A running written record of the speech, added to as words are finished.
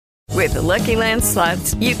With the Lucky Land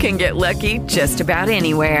Slots, you can get lucky just about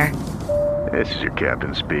anywhere. This is your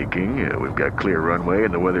captain speaking. We've got clear runway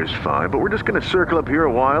and the weather's fine, but we're just going to circle up here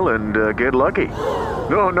a while and get lucky.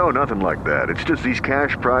 No, nothing like that. It's just these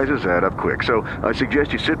cash prizes add up quick. So I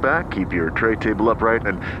suggest you sit back, keep your tray table upright,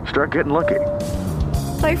 and start getting lucky.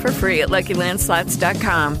 Play for free at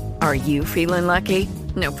LuckyLandSlots.com. Are you feeling lucky?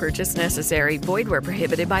 No purchase necessary. Void where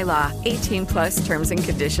prohibited by law. 18 plus terms and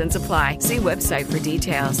conditions apply. See website for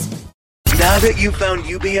details. Now that you've found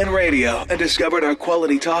UBN Radio and discovered our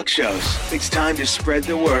quality talk shows, it's time to spread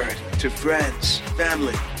the word to friends,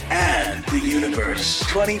 family, and the universe.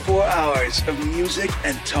 24 hours of music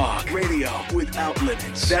and talk. Radio without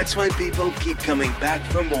limits. That's why people keep coming back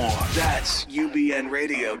for more. That's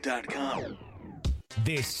UBNradio.com.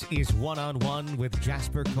 This is One-on-One with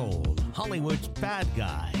Jasper Cole, Hollywood's bad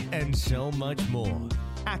guy, and so much more.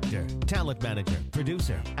 Actor, talent manager,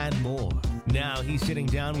 producer, and more. Now he's sitting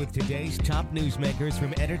down with today's top newsmakers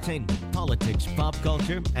from entertainment, politics, pop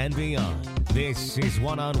culture, and beyond. This is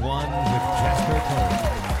One-on-One with Jasper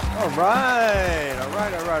Cole. All right.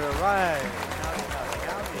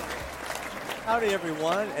 Howdy,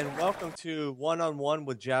 everyone, and welcome to One-on-One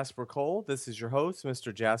with Jasper Cole. This is your host,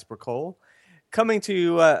 Mr. Jasper Cole, coming to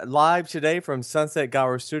you live today from Sunset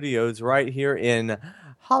Gower Studios right here in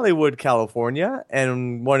Hollywood, California,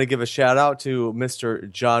 and want to give a shout out to Mr.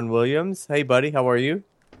 John Williams. Hey, buddy, how are you?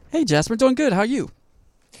 Hey, Jasper, doing good. How are you?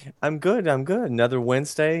 I'm good. Another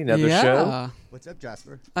Wednesday, another show. What's up,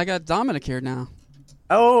 Jasper? I got Dominic here now.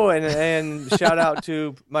 Oh, and shout out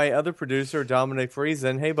to my other producer, Dominic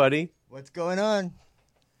Friesen. Hey, buddy. What's going on?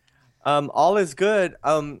 All is good.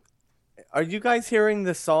 Are you guys hearing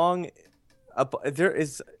the song?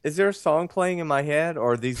 Is there a song playing in my head,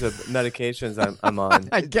 or are these medications I'm on?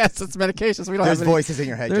 I guess it's medications. We don't There's have any, voices in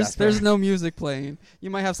your head, Jasper. There's no music playing. You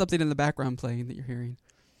might have something in the background playing that you're hearing.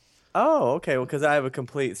 Oh, okay. Well, because I have a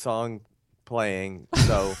complete song playing,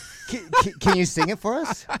 so can you sing it for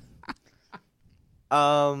us?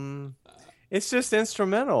 It's just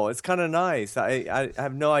instrumental. It's kind of nice. I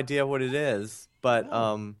have no idea what it is, but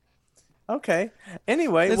okay.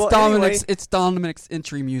 Anyway, it's Dominic's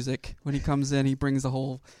entry music. When he comes in, he brings the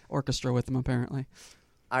whole orchestra with him. Apparently,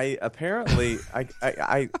 I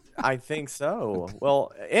think so.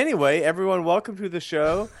 Well, anyway, everyone, welcome to the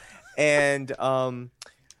show, and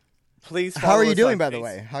please. How are you doing, by the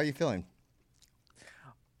way? How are you feeling?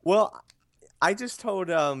 Well, I just told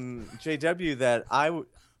JW that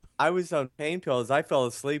I was on pain pills. I fell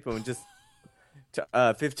asleep and just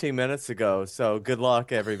 15 minutes ago. So good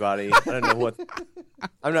luck, everybody. I don't know what.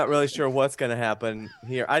 I'm not really sure what's going to happen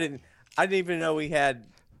here. I didn't even know we had.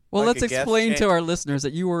 Well, let's explain to our listeners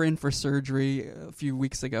that you were in for surgery a few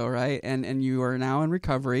weeks ago, right? And you are now in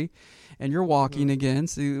recovery, and you're walking again.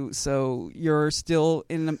 So you're still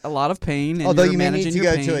in a lot of pain. And although you're you may need to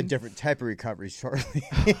go pain. to a different type of recovery shortly.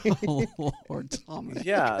 Oh, Lord, Dominic.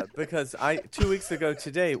 Yeah, because 2 weeks ago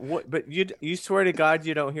today. But you swear to God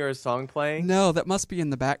you don't hear a song playing? No, that must be in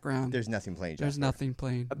the background. There's nothing playing, Jasper. There's nothing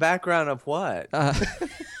playing. A background of what?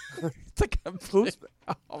 It's like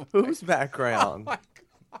whose background?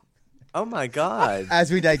 Oh my God!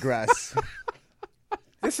 As we digress,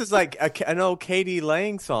 this is like an old Katie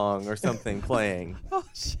Lang song or something playing. Oh,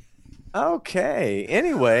 shit. Okay.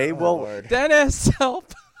 Anyway, Dennis,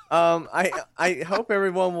 help! I hope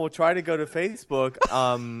everyone will try to go to Facebook,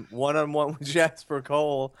 One-on-One with Jasper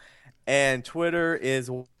Cole, and Twitter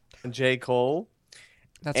is J Cole.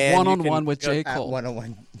 That's One-on-One with J Cole.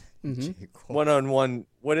 One-on-one. Mm-hmm. One-on-one.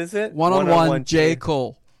 What is it? One-on-one J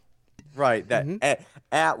Cole. Right. That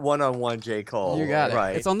at One-on-One J Cole. You got it.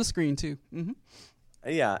 Right. It's on the screen too. Mm-hmm.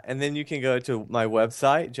 Yeah, and then you can go to my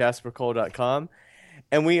website, jaspercole.com.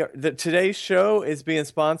 And today's show is being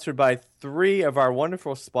sponsored by 3 of our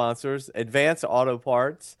wonderful sponsors: Advanced Auto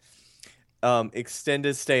Parts,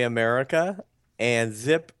 Extended Stay America, and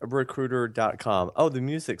ZipRecruiter.com. Oh, the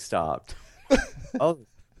music stopped. Oh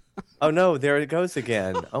no, there it goes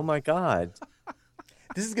again. Oh my God.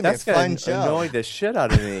 This is going to be a fun show. Annoy the shit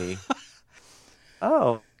out of me.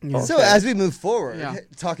 Oh. Okay. So as we move forward,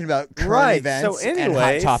 talking about current events and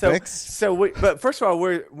hot topics. But first of all,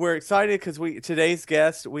 we're excited because today's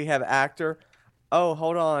guest, we have actor. Oh,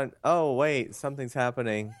 hold on. Oh, wait, something's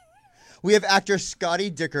happening. We have actor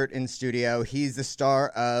Scotty Dickert in studio. He's the star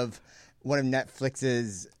of one of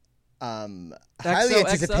Netflix's highly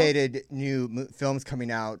anticipated new films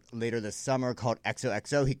coming out later this summer called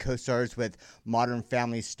XOXO. He co-stars with Modern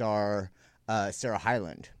Family star Sarah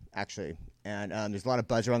Hyland, actually. And there's a lot of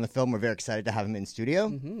buzz around the film. We're very excited to have him in studio.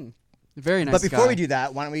 Mm-hmm. Very nice. But before we do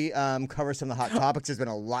that, why don't we cover some of the hot topics? There's been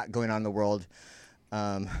a lot going on in the world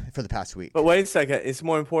for the past week. But wait a second, it's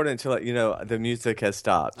more important to let you know the music has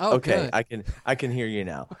stopped. Oh, okay, good. I can hear you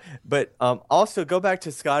now. But also go back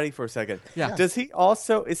to Scotty for a second. Yeah. Is he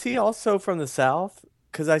also from the South?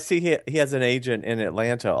 Because I see he has an agent in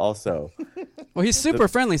Atlanta also. Well, he's super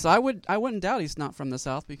friendly, so I wouldn't doubt he's not from the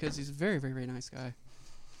South because he's a very, very, very nice guy.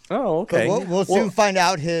 Oh, okay. But we'll soon find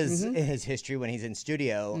out his history when he's in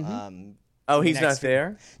studio. He's not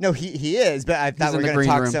there? No, he is. But I thought we were going to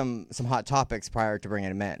talk room. some hot topics prior to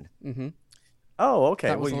bringing him in. Mm-hmm. Oh, okay.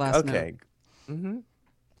 That was the last okay. Mm-hmm.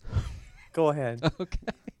 Go ahead. Okay.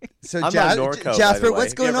 So I'm on Norco, by Jasper, the way.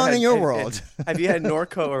 what's going on in your world? Have you had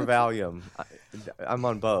Norco or Valium? I'm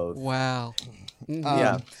on both. Wow.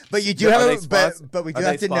 Yeah, but you do have, but we do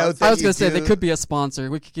have to note that I was going to say they could be a sponsor.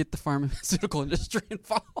 We could get the pharmaceutical industry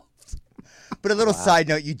involved. But a little side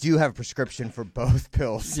note, you do have a prescription for both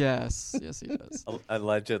pills. Yes, he does.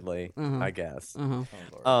 Allegedly, I guess.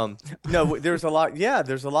 Uh-huh. No, there's a lot. Yeah,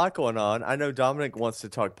 there's a lot going on. I know Dominic wants to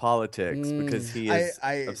talk politics because he is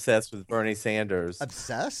obsessed with Bernie Sanders.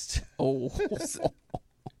 Obsessed? Oh.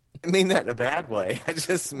 I mean that in a bad way. I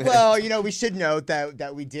just meant... Well, we should note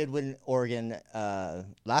that we did win Oregon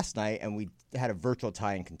last night, and we had a virtual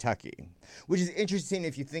tie in Kentucky, which is interesting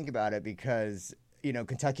if you think about it because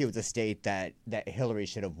Kentucky was a state that Hillary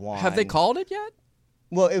should have won. Have they called it yet?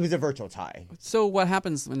 Well, it was a virtual tie. So what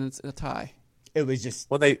happens when it's a tie? It was just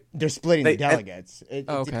they're splitting the delegates. It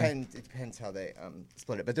okay. depends how they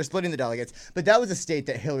split it, but they're splitting the delegates. But that was a state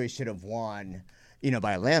that Hillary should have won.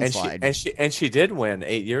 By a landslide. And she did win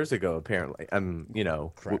 8 years ago, apparently.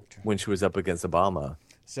 Correct. When she was up against Obama.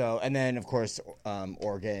 So, and then of course,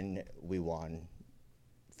 Oregon, we won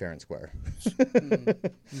fair and square.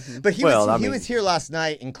 But he was here last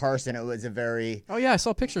night in Carson. It was a very I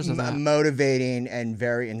saw pictures of that. Motivating and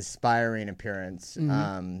very inspiring appearance.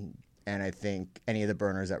 And I think any of the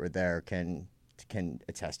burners that were there can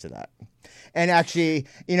attest to that. And actually,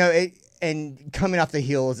 and coming off the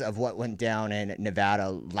heels of what went down in Nevada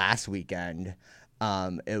last weekend,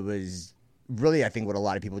 it was really, I think, what a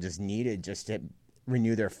lot of people just needed just to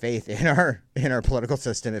renew their faith in our political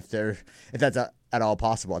system, if that's at all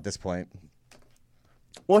possible at this point.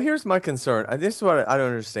 Well, here's my concern. This is what I don't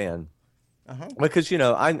understand. Because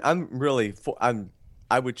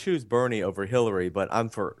I would choose Bernie over Hillary, but I'm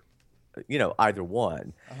for either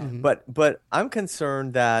one. But I'm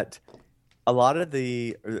concerned that a lot of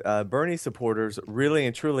the Bernie supporters really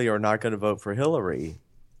and truly are not going to vote for Hillary,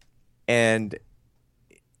 and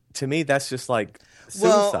to me, that's just like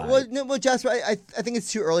suicide. Well, Jasper, I think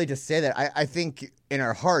it's too early to say that. I think in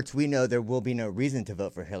our hearts we know there will be no reason to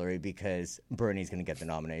vote for Hillary because Bernie's going to get the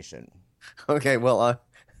nomination. Okay, well,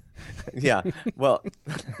 yeah, well,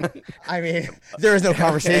 I mean, there is no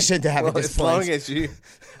conversation to have at this point. As long as you,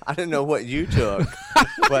 I don't know what you took,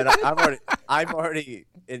 but I've already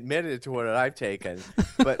admitted to what I've taken.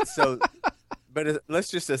 But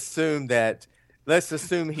let's just assume that. Let's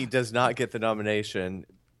assume he does not get the nomination.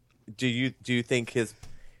 Do you think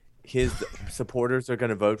his supporters are going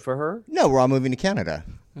to vote for her? No, we're all moving to Canada.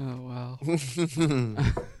 Oh wow.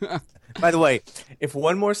 By the way, if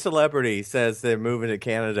one more celebrity says they're moving to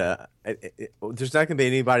Canada, there's not going to be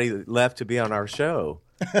anybody left to be on our show.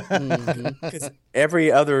 Because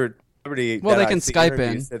every other celebrity they can Skype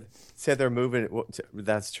in. Said they're moving. Well,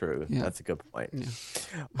 that's true. Yeah. That's a good point.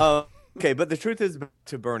 Yeah. Okay, but the truth is,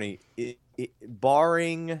 to Bernie,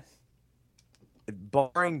 barring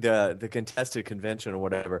the contested convention or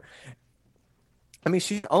whatever, I mean,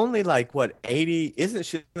 she's only like 80? Isn't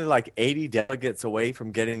she only like 80 delegates away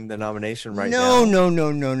from getting the nomination right now? No.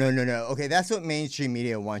 Okay, that's what mainstream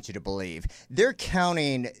media wants you to believe. They're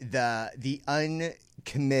counting the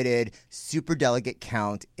uncommitted superdelegate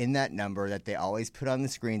count in that number that they always put on the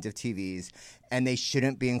screens of TVs, and they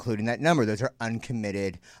shouldn't be including that number. Those are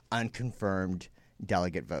uncommitted, unconfirmed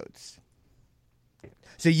delegate votes.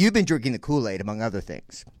 So you've been drinking the Kool-Aid, among other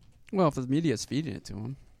things. Well, if the media's feeding it to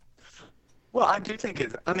him. Well, I do think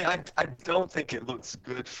it. I mean, I don't think it looks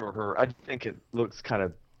good for her. I think it looks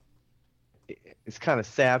it's kind of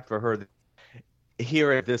sad for her.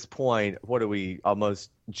 Here at this point, what are we?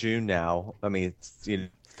 Almost June now. I mean, it's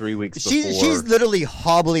 3 weeks before. She's literally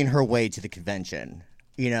hobbling her way to the convention.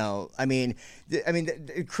 I mean,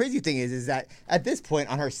 the crazy thing is that at this point,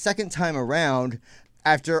 on her second time around,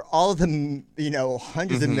 after all of the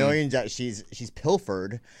hundreds of millions that she's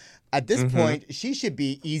pilfered. At this point, she should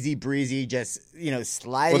be easy breezy, just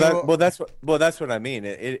sliding. Well, that's what I mean.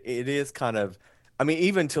 It is kind of. I mean,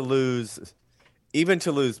 even to lose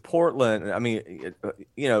Portland. I mean,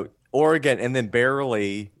 Oregon, and then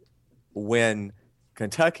barely win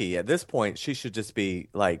Kentucky. At this point, she should just be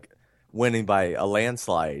like winning by a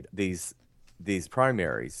landslide these these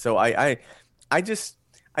primaries. So I just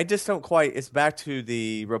don't quite. It's back to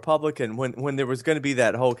the Republican when there was going to be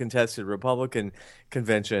that whole contested Republican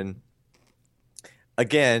convention.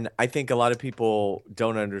 Again, I think a lot of people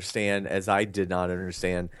don't understand, as I did not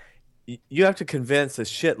understand. You have to convince a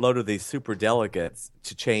shitload of these super delegates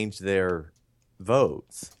to change their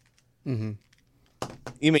votes. Mm-hmm.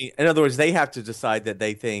 You mean, in other words, they have to decide that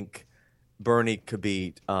they think Bernie could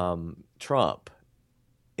beat Trump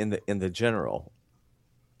in the general,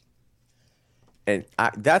 and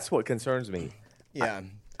that's what concerns me. Yeah,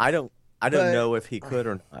 I don't know if he could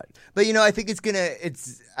or not. But I think it's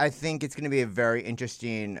gonna be a very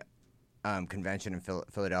interesting convention in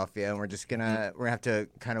Philadelphia, and we're gonna have to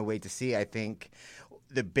kind of wait to see. I think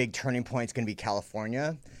the big turning point is gonna be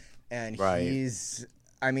California, and he's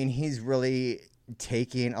really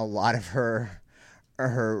taking a lot of her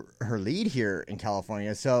lead here in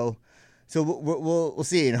California. So we'll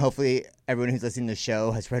see, and hopefully everyone who's listening to the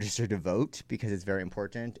show has registered to vote because it's very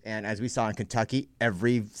important. And as we saw in Kentucky,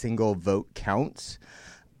 every single vote counts.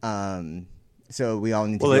 So we all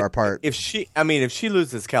need to do our part. If she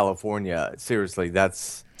loses California, seriously,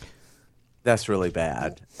 that's really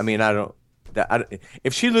bad. I mean,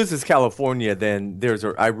 if she loses California, then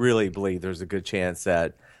I really believe there's a good chance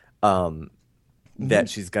that that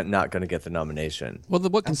she's not going to get the nomination. Well,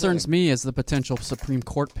 what concerns me is the potential Supreme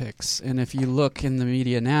Court picks. And if you look in the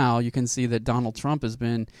media now, you can see that Donald Trump has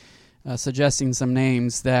been suggesting some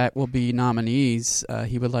names that will be nominees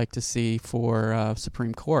he would like to see for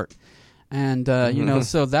Supreme Court. And,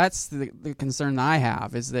 so that's the concern I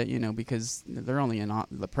have is that, because they're only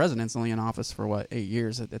the president's only in office for 8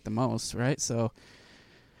 years at the most, right? So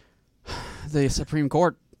the Supreme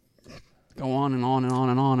Court go on and on and on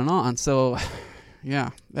and on and on. So,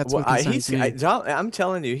 yeah, that's what concerns me. I'm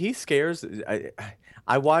telling you, he scares.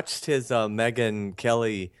 I watched his Megyn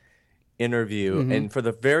Kelly interview, and for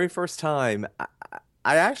the very first time,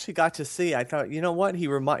 I actually got to see. I thought, you know what?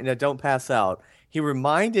 Don't pass out. He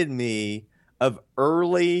reminded me of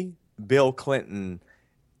early Bill Clinton,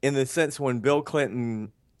 in the sense when Bill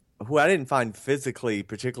Clinton, who I didn't find physically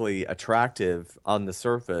particularly attractive on the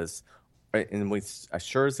surface. And I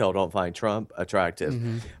sure as hell don't find Trump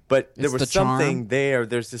attractive. But there was something there.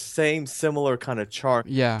 There's the same similar kind of charm.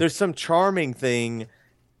 Yeah. There's some charming thing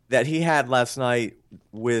that he had last night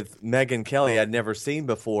with Megyn Kelly I'd never seen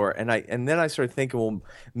before. And then I started thinking, well,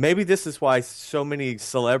 maybe this is why so many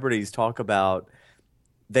celebrities talk about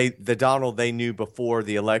the Donald they knew before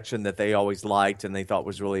the election that they always liked and they thought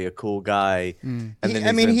was really a cool guy. And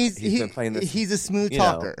then he's been playing this. He's a smooth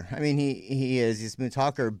talker. I mean, he's a smooth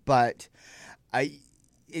talker, but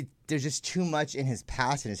there's just too much in his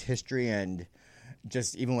past and his history and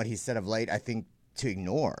just even what he's said of late, I think, to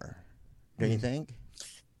ignore. Don't you think?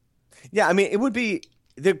 Yeah, I mean,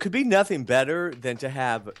 there could be nothing better than to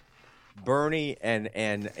have Bernie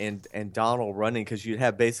and Donald running, because you'd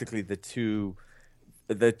have basically the two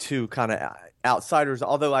kind of outsiders.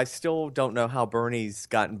 Although I still don't know how Bernie's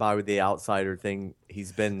gotten by with the outsider thing.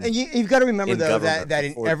 He's been. And you've got to remember though that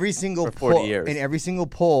in every single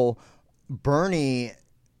poll, Bernie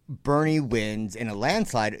wins in a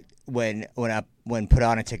landslide when put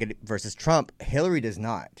on a ticket versus Trump. Hillary does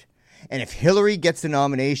not. And if Hillary gets the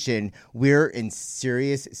nomination, we're in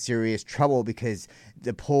serious, serious trouble because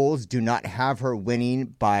the polls do not have her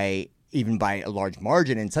winning even by a large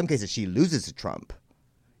margin. In some cases, she loses to Trump.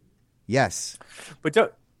 Yes. But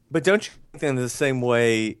don't you think in the same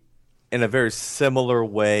way, in a very similar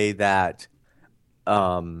way that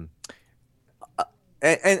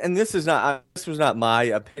and this was not my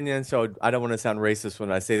opinion, so I don't want to sound racist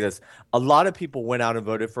when I say this. A lot of people went out and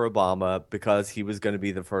voted for Obama because he was going to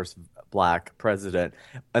be the first black president,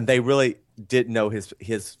 and they really didn't know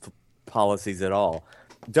his policies at all.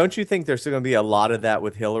 Don't you think there's still going to be a lot of that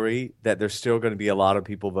with Hillary? That there's still going to be a lot of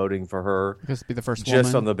people voting for her because to be the first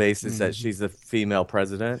just woman on the basis that she's the female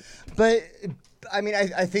president? But I mean,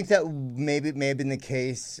 I think that may have been the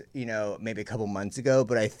case, maybe a couple months ago.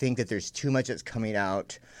 But I think that there's too much that's coming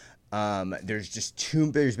out. There's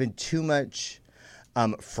been too much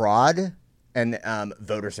fraud and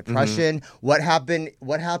voter suppression. What happened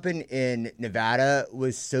in Nevada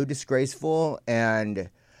was so disgraceful, and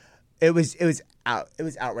it was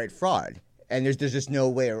outright fraud. And there's just no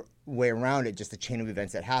way around it. Just the chain of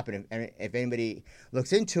events that happened. And if anybody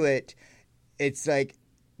looks into it, it's like.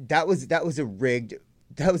 That was a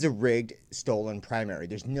rigged stolen primary.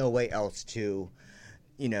 There's no way else to,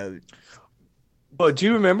 Well, do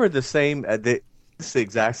you remember the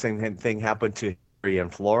exact same thing happened to Hillary in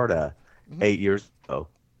Florida 8 years ago?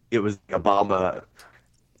 It was the Obama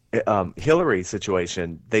Hillary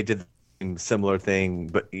situation. They did similar thing,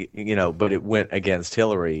 but but it went against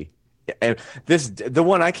Hillary. And the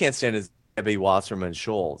one I can't stand is Debbie Wasserman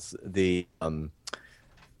Schultz, the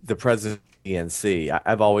president of the DNC.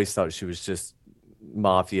 I've always thought she was just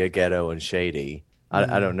mafia, ghetto, and shady.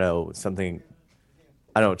 I don't know, something.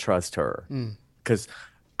 I don't trust her because,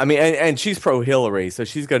 and she's pro-Hillary, so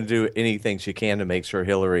she's going to do anything she can to make sure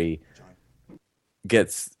Hillary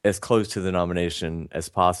gets as close to the nomination as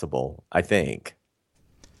possible. I think,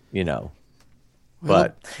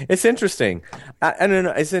 but it's interesting. I don't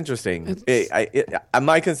know. It's interesting.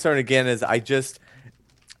 My concern again is I just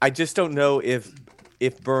don't know if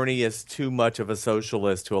Bernie is too much of a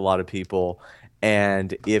socialist to a lot of people,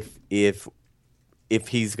 and if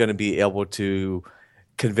he's going to be able to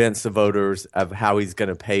convince the voters of how he's going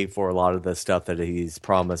to pay for a lot of the stuff that he's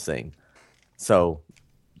promising. So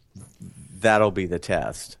that'll be the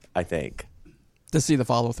test, I think, to see the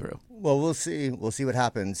follow through. Well, we'll see. We'll see what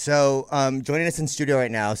happens. So, joining us in studio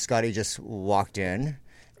right now, Scotty just walked in.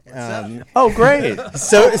 Oh, great!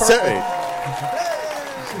 So,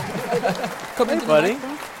 Come in, buddy.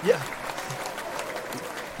 Yeah.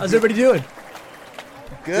 How's everybody doing?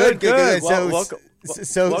 Good. Well, welcome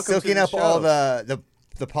soaking to the up all show.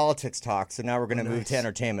 the politics talk. So now we're going to move to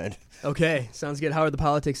entertainment. Okay, sounds good. How are the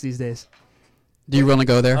politics these days? Do you want to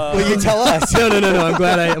go there? Well, you tell us. No. I'm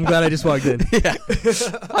glad I just walked in. Yeah.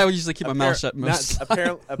 I would usually keep my mouth shut most.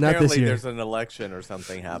 Apparently year. there's an election or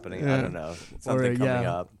something happening. I don't know. Something coming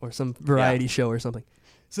up. Or some variety show or something.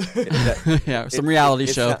 Some reality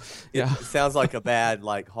show. It sounds like a bad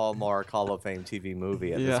Hallmark Hall of Fame TV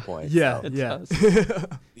movie at this point. Yeah.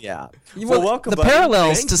 Yeah. Well, welcome, the buddy.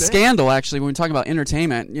 parallels to Scandal, actually, when we talk about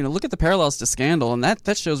entertainment, look at the parallels to Scandal, and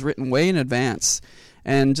that show's written way in advance.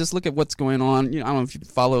 And just look at what's going on. I don't know if you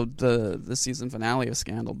followed the season finale of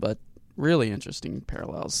Scandal, but really interesting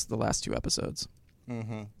parallels the last 2 episodes.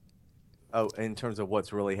 Mm-hmm. Oh, in terms of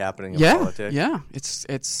what's really happening in politics? Yeah.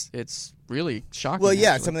 It's really shocking. Well,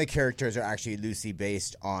 yeah, actually. some of the characters are actually loosely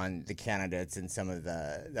based on the candidates and some of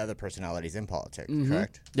the other personalities in politics,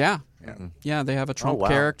 correct? Yeah. Yeah, they have a Trump wow.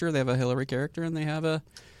 character, they have a Hillary character, and they have an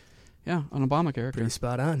Obama character. Pretty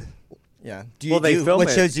spot on. Yeah. What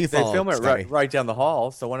shows do you follow? They film it Scotty? right down the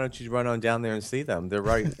hall, so why don't you run on down there and see them? They're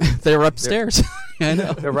right. They're upstairs. I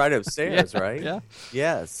know. They're right upstairs, right? Yeah.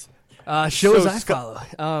 Yes. Shows I follow.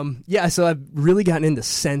 So I've really gotten into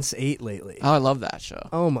Sense8 lately. Oh, I love that show.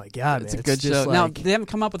 Oh my god, It's man. a good just show. Now, they haven't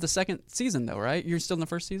come up with the second season, though, right? You're still in the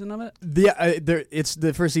first season of it? It's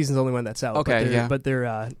the first season's the only one that's out. Okay, but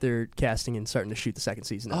they're casting and starting to shoot the second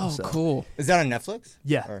season now. Oh, so. cool. Is that on Netflix?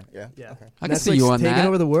 Yeah. Yeah. Yeah. Okay. I can see you on taking that.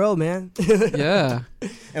 over the world, man. Yeah.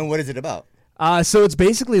 And what is it about? So it's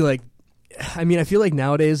basically I feel like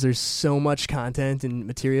nowadays there's so much content and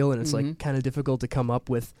material, and it's kind of difficult to come up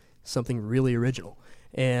with something really original.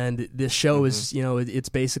 And this show is, it's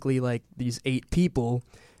basically like these 8 people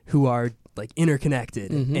who are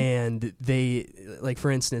interconnected, and they,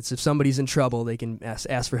 for instance, if somebody's in trouble, they can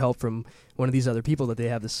ask for help from one of these other people that they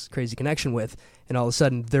have this crazy connection with, and all of a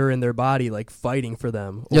sudden they're in their body fighting for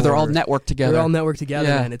them. Yeah, they're all networked together. They're all networked together,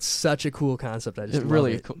 Yeah. and it's such a cool concept. I just It love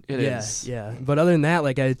really it. cool. It is. Yeah. But other than that,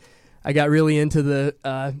 I got really into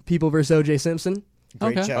the People vs. O.J. Simpson.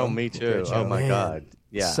 Great Okay. show. Oh, me too. Great show. Oh my Man. God.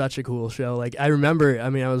 Yeah. Such a cool show. I remember, I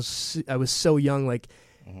was so young,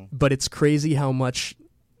 but it's crazy how much,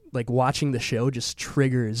 watching the show just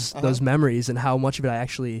triggers those memories, and how much of it I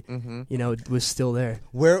actually, was still there.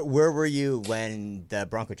 Where were you when the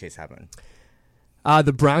Bronco chase happened?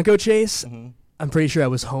 The Bronco chase, I'm pretty sure I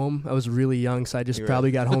was home. I was really young, so I just probably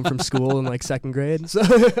got home from school in 2nd grade. So.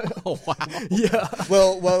 Oh, wow. Yeah.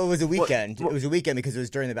 Well, it was a weekend. It was a weekend because it was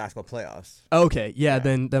during the basketball playoffs. Okay, yeah.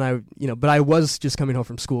 Then I, but I was just coming home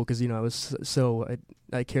from school because I was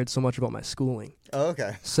I cared so much about my schooling. Oh,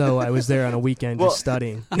 okay. So I was there on a weekend just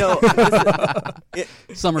studying. No,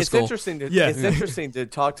 Summer it's school. interesting to Yeah. it's interesting to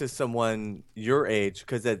talk to someone your age,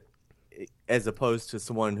 because as opposed to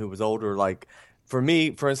someone who was older. For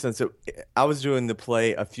me, for instance, I was doing the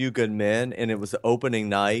play A Few Good Men, and it was the opening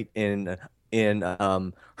night in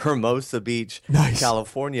Hermosa Beach, Nice.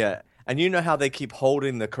 California. And you know how they keep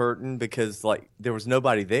holding the curtain because there was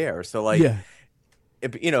nobody there. So Yeah.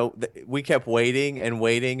 we kept waiting,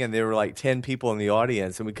 and there were 10 people in the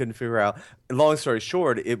audience, and we couldn't figure out. Long story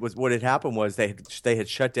short, it was what had happened was they had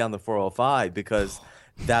shut down the 405 because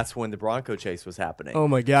that's when the Bronco chase was happening. Oh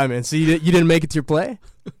my god, man! So you didn't make it to your play,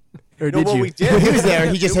 or did you? We did. He was there.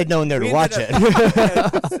 He just had no one there to watch it.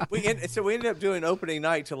 So we ended up doing opening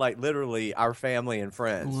night to literally our family and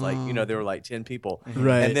friends. Wow. There were 10 people,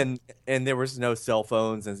 Right. and there was no cell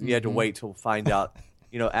phones, and you had to wait till find out,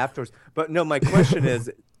 afterwards. But no, my question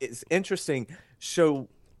is, it's interesting. So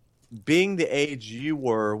being the age you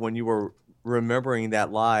were when you were remembering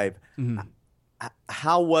that live,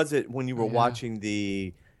 how was it when you were watching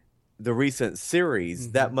the recent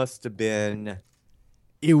series? That must have been.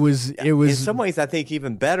 It was in some ways, I think,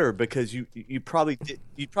 even better because you probably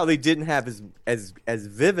didn't have as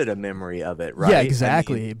vivid a memory of it, right? Yeah,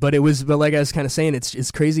 exactly. I mean, but like I was kind of saying,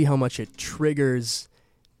 it's crazy how much it triggers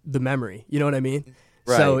the memory. You know what I mean?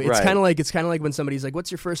 Right, so it's kind of like when somebody's like, "What's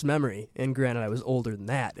your first memory?" And granted, I was older than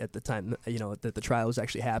that at the time, that the trial was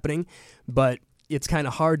actually happening, but it's kind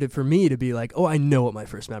of hard for me to be like, "Oh, I know what my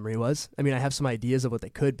first memory was." I mean, I have some ideas of what they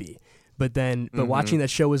could be, but watching that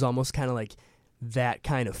show was almost kind of like that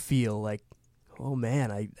kind of feel, like, oh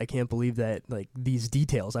man, I can't believe that, like, these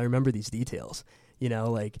details. I remember these details.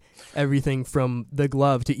 Like everything from the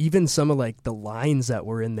glove to even some of like the lines that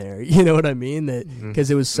were in there. You know what I mean? That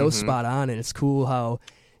because it was so spot on, and it's cool how,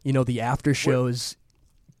 the after shows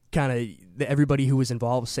kind of everybody who was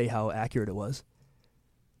involved say how accurate it was.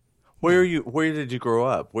 Where did you grow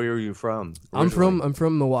up? Where are you from? Originally? I'm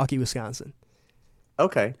from Milwaukee, Wisconsin.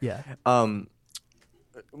 Okay. Yeah.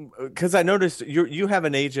 Because I noticed you have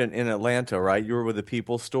an agent in Atlanta, right? You were with the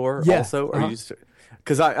People Store also.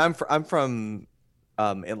 Because I'm from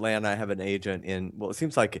Atlanta. I have an agent in. Well, it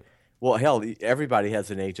seems like, hell, everybody has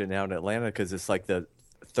an agent now in Atlanta because it's like the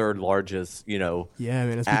third largest. Yeah, I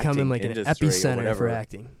mean, it's becoming like an epicenter for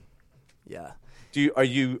acting. Yeah. Are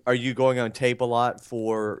you going on tape a lot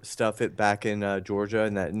for stuff back in Georgia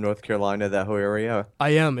and that North Carolina, that whole area? I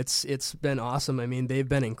am. It's been awesome. I mean, they've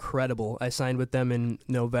been incredible. I signed with them in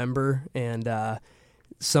November, and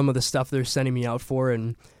some of the stuff they're sending me out for,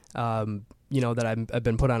 and that I've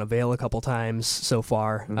been put on a veil a couple times so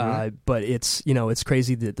far. But it's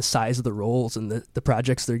crazy the size of the roles and the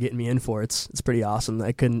projects they're getting me in for. It's pretty awesome.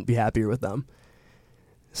 I couldn't be happier with them.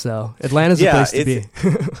 So Atlanta's a place to be.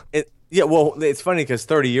 Yeah, well, it's funny because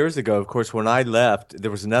 30 years ago, of course, when I left,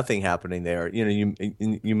 there was nothing happening there.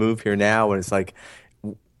 You move here now, and it's like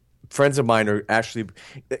friends of mine are actually,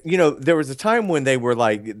 there was a time when they were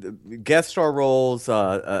like guest star roles,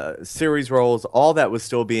 series roles, all that was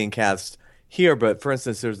still being cast here. But for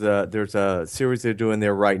instance, there's a series they're doing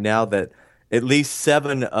there right now that at least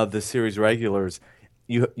 7 of the series regulars.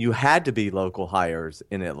 You had to be local hires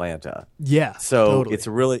in Atlanta. Yeah. So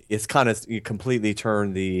totally. it's kind of, you completely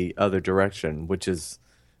turn the other direction, which is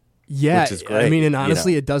great. I mean, and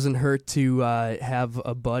honestly, it doesn't hurt to have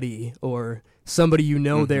a buddy or somebody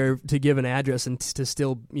there to give an address and to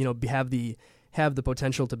still have the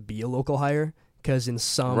potential to be a local hire, because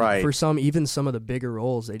even some of the bigger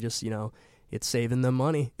roles, they just it's saving them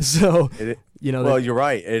money. So, well, you're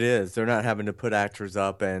right. It is. They're not having to put actors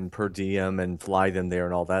up and per diem and fly them there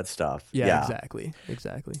and all that stuff. Yeah.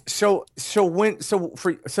 Exactly. So when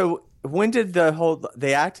did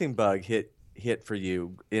the acting bug hit for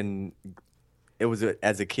you? Was it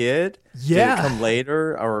as a kid? Yeah. Did it come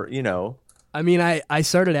later, or I mean, I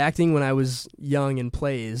started acting when I was young in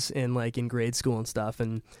plays and like in grade school and stuff,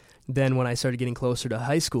 and then when I started getting closer to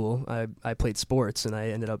high school, I played sports, and I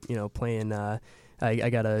ended up, playing. I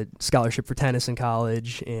got a scholarship for tennis in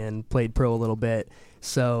college and played pro a little bit.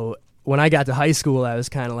 So when I got to high school, I was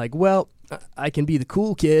kind of like, well, I can be the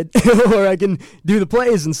cool kid, or I can do the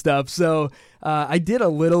plays and stuff. So I did a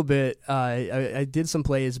little bit. I did some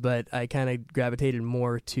plays, but I kind of gravitated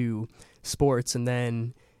more to sports. And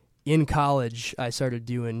then in college, I started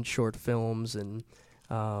doing short films and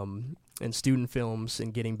student films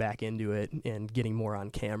and getting back into it and getting more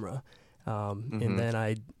on camera. And then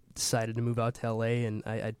I decided to move out to LA, and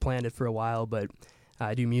I'd planned it for a while, but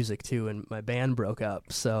I do music too, and my band broke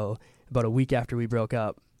up. So about a week after we broke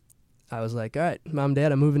up, I was like, all right, Mom,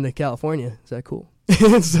 Dad, I'm moving to California. Is that cool?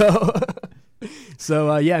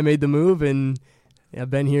 So I made the move, and I've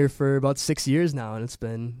been here for about 6 years now, and it's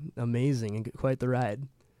been amazing and quite the ride.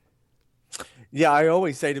 Yeah, I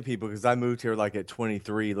always say to people, because I moved here like at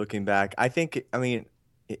 23, looking back, I think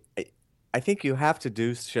you have to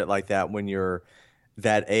do shit like that when you're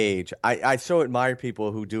that age. I so admire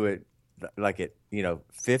people who do it like at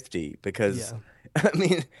 50, because I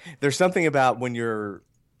mean, there's something about when you're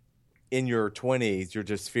in your 20s, you're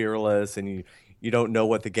just fearless, and you don't know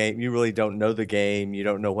what you really don't know the game. You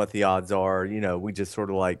don't know what the odds are. We just sort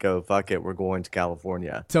of like go, fuck it, we're going to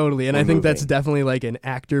California. Totally. And I think that's definitely like an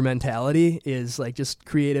actor mentality, is like just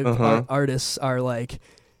creative artists are like,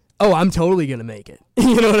 oh, I'm totally going to make it.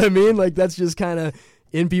 You know what I mean? Like that's just kind of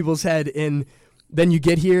in people's head. And then you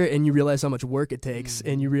get here and you realize how much work it takes,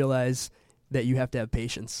 and you realize that you have to have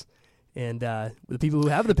patience. And the people who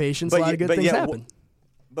have the patience, a lot of good things happen.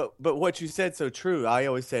 But what you said so true. I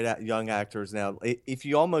always say that young actors now, if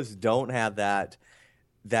you almost don't have that,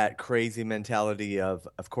 that crazy mentality of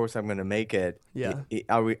course I'm going to make it. Yeah.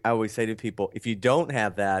 I always say to people, if you don't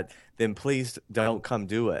have that, then please don't come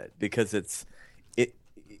do it, because it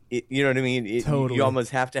you know what I mean? Totally. You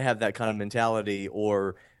almost have to have that kind of mentality,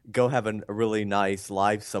 or go have a really nice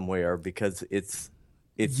life somewhere, because it's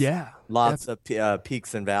lots of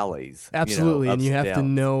peaks and valleys. Absolutely, and you have to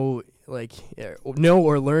know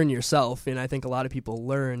or learn yourself. And I think a lot of people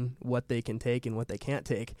learn what they can take and what they can't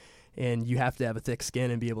take, and you have to have a thick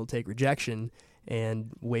skin and be able to take rejection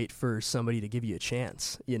and wait for somebody to give you a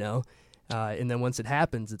chance. And then once it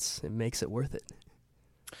happens, it makes it worth it.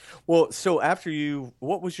 Well, so after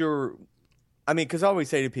what was your? I mean, because I always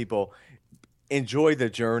say to people, enjoy the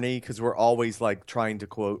journey, because we're always like trying to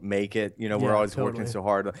quote make it. We're always working so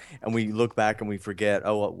hard, and we look back and we forget.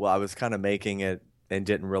 Oh, well, I was kind of making it and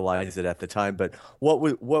didn't realize it at the time. But what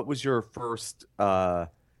was your first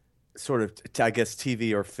sort of I guess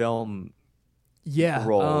TV or film?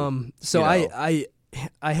 Role? So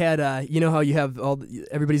I had how you have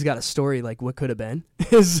everybody's got a story, like what could have been.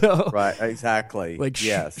 So right, exactly.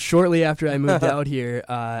 Yes. Shortly after I moved out here,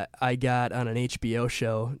 I got on an HBO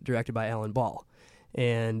show directed by Alan Ball,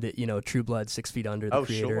 and True Blood, 6 Feet Under, the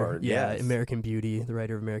creator. Sure. Yeah, yes. American Beauty, the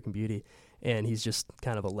writer of American Beauty, and he's just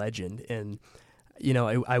kind of a legend. And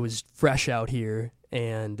I was fresh out here,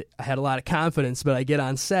 and I had a lot of confidence, but I get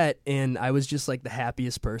on set, and I was just like the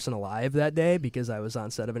happiest person alive that day, because I was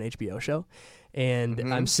on set of an HBO show. And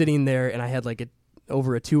I'm sitting there, and I had like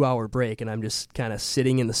over a 2-hour break, and I'm just kind of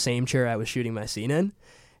sitting in the same chair I was shooting my scene in.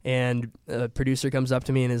 And a producer comes up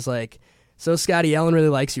to me and is like, "So Scotty, Alan really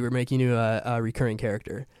likes you. We're making you a recurring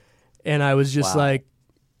character." And I was just like,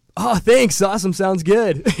 "Oh, thanks. Awesome. Sounds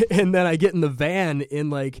good." And then I get in the van, and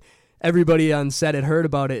like everybody on set had heard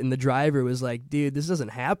about it, and the driver was like, "Dude, this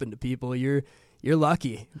doesn't happen to people. You're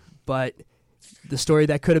lucky." But the story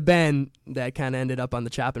that could have been, that kind of ended up on the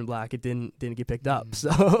chopping block. It didn't get picked up.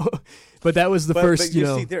 So, but that was the first,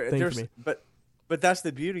 thing for me. But that's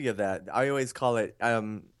the beauty of that. I always call it,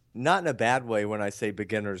 not in a bad way when I say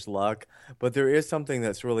beginner's luck, but there is something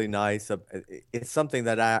that's really nice. It's something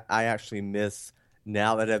that I actually miss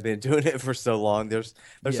now that I've been doing it for so long. There's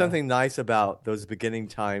something nice about those beginning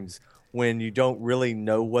times when you don't really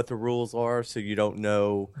know what the rules are, so you don't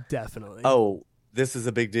know. Definitely. Oh, this is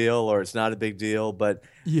a big deal or it's not a big deal, but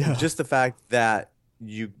just the fact that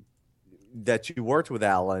you worked with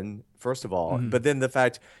Alan, first of all, but then the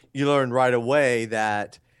fact you learned right away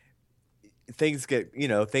that things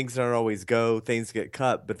don't always go, things get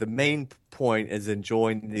cut, but the main point is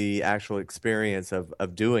enjoying the actual experience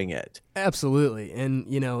of doing it. Absolutely. And,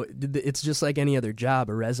 it's just like any other job.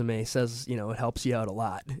 A resume says, it helps you out a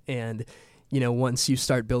lot. And, once you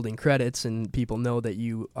start building credits and people know that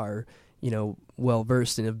you are,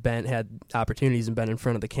 well-versed and have had opportunities and been in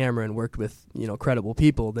front of the camera and worked with, credible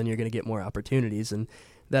people, then you're going to get more opportunities. And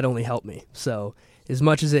that only helped me. So as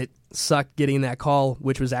much as it sucked getting that call,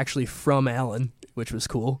 which was actually from Alan, which was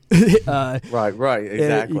cool. Right,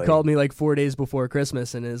 exactly. He called me like 4 days before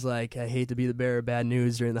Christmas and is like, "I hate to be the bearer of bad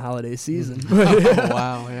news during the holiday season."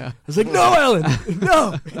 Wow, yeah. I was like, "No, Alan,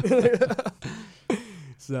 no."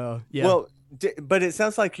 So, yeah. Well, but it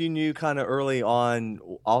sounds like you knew kind of early on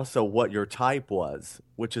also what your type was,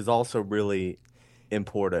 which is also really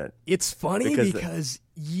important. It's funny because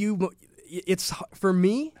it's for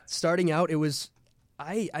me starting out. It was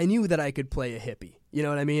I knew that I could play a hippie. You know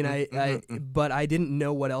what I mean? But I didn't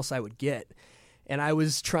know what else I would get, and I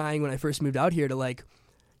was trying when I first moved out here to like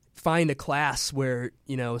find a class where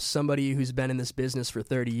somebody who's been in this business for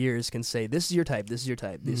 30 years can say, "This is your type. This is your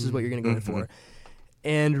type. This is what you're going to go in for."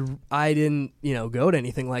 And I didn't, go to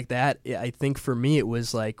anything like that. I think for me it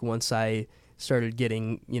was like once I started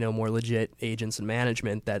getting, more legit agents and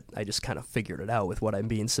management that I just kind of figured it out with what I'm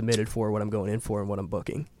being submitted for, what I'm going in for, and what I'm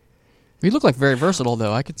booking. You look like very versatile,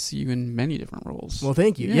 though. I could see you in many different roles. Well,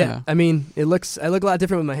 thank you. Yeah. I mean, I look a lot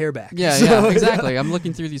different with my hair back. Yeah, so, yeah, exactly. I'm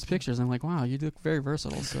looking through these pictures. And I'm like, wow, you look very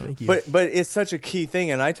versatile. So. Thank you. But it's such a key thing,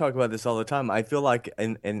 and I talk about this all the time. I feel like,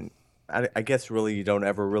 and I guess really you don't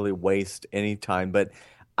ever really waste any time, but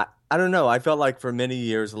I don't know. I felt like for many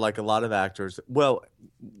years, like a lot of actors, well,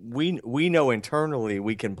 we know internally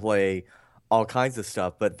we can play all kinds of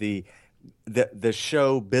stuff, but the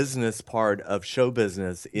show business part of show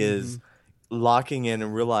business is locking in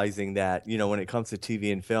and realizing that, when it comes to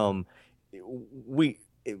TV and film,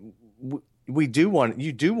 you do want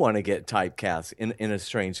to get typecast in a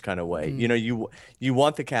strange kind of way. You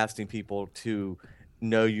want the casting people to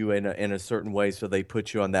know you in a certain way, so they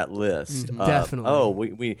put you on that list. Definitely. Oh,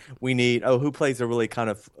 we need. Oh, who plays a really kind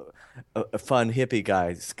of a fun hippie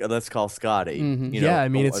guy? Let's call Scotty. You know? Yeah, I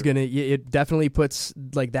mean, it definitely puts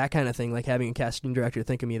like that kind of thing, like having a casting director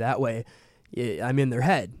think of me that way. I'm in their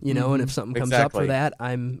head, you know, and if something comes up for that,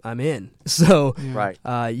 I'm in. So, right.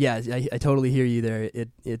 Yeah, I totally hear you there.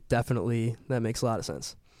 It definitely, that makes a lot of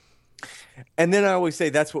sense. And then I always say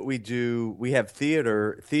that's what we do. We have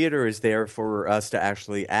theater. Theater is there for us to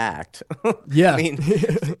actually act. Yeah. I mean,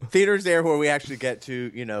 theater's there where we actually get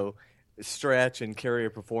to, you know, stretch and carry a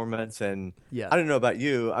performance. And I don't know about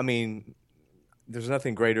you. I mean, there's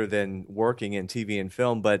nothing greater than working in TV and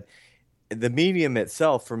film, but the medium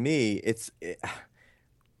itself, for me, it's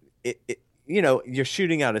you know, you're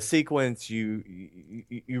shooting out a sequence. You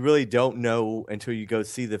really don't know until you go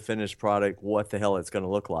see the finished product what the hell it's going to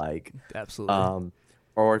look like. Absolutely.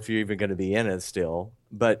 Or if you're even going to be in it still.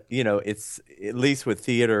 But you know, it's at least with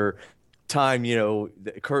theater time. You know,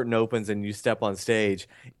 the curtain opens and you step on stage.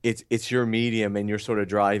 It's your medium, and you're sort of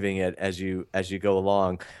driving it as you go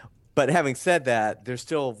along. But having said that, there's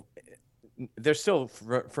still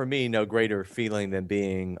for me no greater feeling than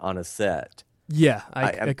being on a set. Yeah,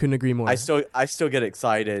 I couldn't agree more. I still get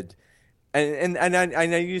excited, and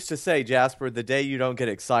I used to say, Jasper, the day you don't get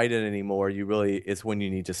excited anymore, it's when you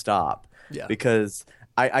need to stop. Yeah, because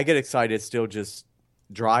I get excited still just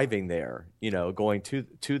driving there, you know, going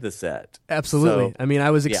to the set. Absolutely. So, I mean,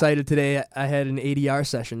 I was excited today. I had an ADR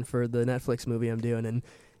session for the Netflix movie I'm doing, and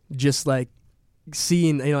just like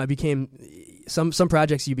seeing, you know, I became some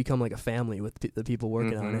projects you become like a family with the people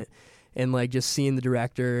working on it. And, like, just seeing the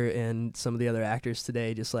director and some of the other actors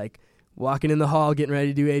today just, like, walking in the hall, getting ready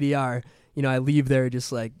to do ADR, you know, I leave there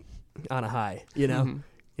just, like, on a high, you know?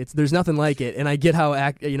 There's nothing like it. And I get how,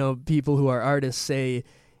 you know, people who are artists say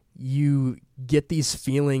you get these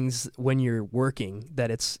feelings when you're working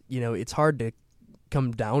that it's, you know, it's hard to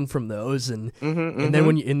come down from those. And then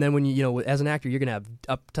when you, you know, as an actor, you're going to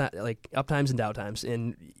have uptimes and downtimes.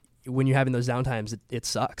 And when you're having those downtimes, it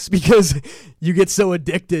sucks because you get so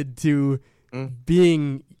addicted to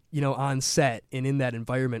being, you know, on set and in that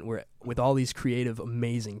environment where with all these creative,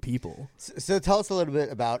 amazing people. So tell us a little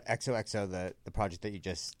bit about XOXO, the project that you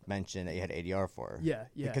just mentioned that you had ADR for. Yeah.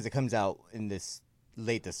 Because it comes out in this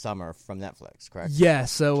summer from Netflix, correct? Yeah.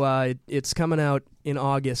 So it's coming out in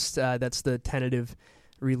August. That's the tentative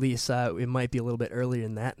release. It might be a little bit earlier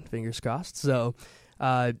than that. Fingers crossed. So.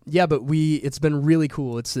 But it's been really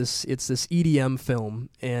cool. It's this EDM film,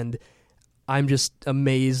 and I'm just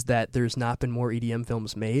amazed that there's not been more EDM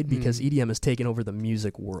films made because EDM has taken over the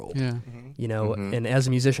music world. Yeah, you know. And as a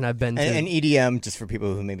musician, I've been and EDM, just for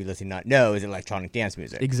people who maybe listening not know, is electronic dance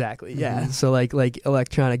music. Exactly. Yeah. So like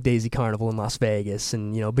Electronic Daisy Carnival in Las Vegas,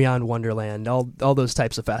 and you know Beyond Wonderland, all those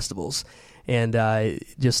types of festivals, and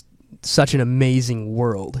just. Such an amazing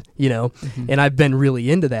world, you know, and I've been really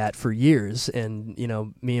into that for years. And, you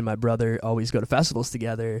know, me and my brother always go to festivals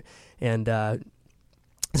together, and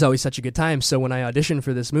it's always such a good time. So when I auditioned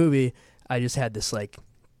for this movie, I just had this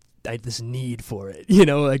this need for it, you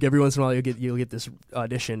know, like every once in a while you'll get this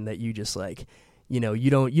audition that you just like, you know, you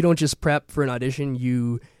don't just prep for an audition,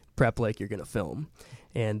 you prep like you're going to film.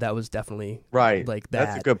 And that was definitely right. Like that.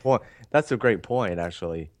 That's a good point. That's a great point,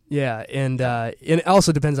 actually. Yeah, and it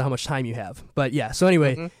also depends on how much time you have. But yeah, so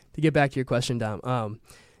anyway, to get back to your question, Dom.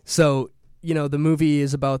 So you know, the movie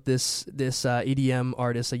is about this EDM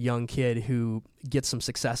artist, a young kid who gets some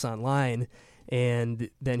success online, and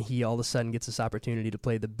then he all of a sudden gets this opportunity to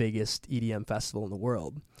play the biggest EDM festival in the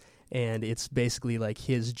world, and it's basically like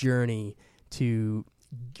his journey to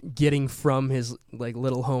getting from his like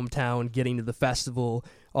little hometown, getting to the festival,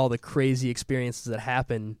 all the crazy experiences that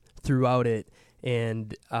happen throughout it.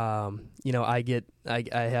 And you know,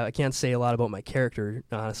 I can't say a lot about my character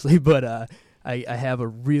honestly, but I have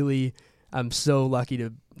I'm so lucky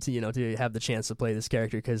to have the chance to play this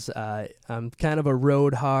character because I'm kind of a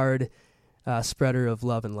road hard spreader of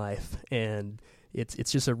love and life, and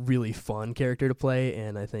it's just a really fun character to play,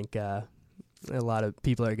 and I think a lot of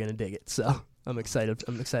people are going to dig it. So I'm excited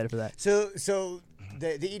for that. So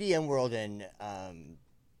the EDM world in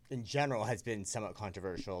general has been somewhat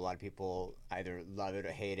controversial. A lot of people either love it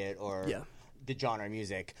or hate it, or the genre of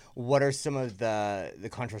music. What are some of the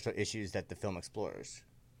controversial issues that the film explores?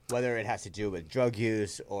 Whether it has to do with drug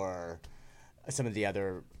use or some of the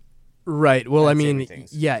other right. Well, I mean,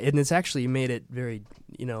 things. Yeah, and it's actually made it very,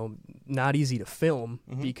 not easy to film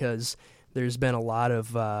because there's been a lot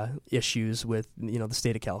of issues with the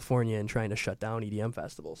state of California and trying to shut down EDM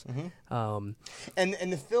festivals. And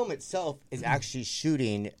the film itself is actually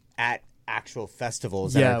shooting at actual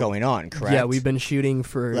festivals that are going on, correct? Yeah, we've been shooting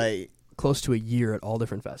for close to a year at all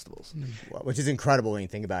different festivals. Which is incredible when you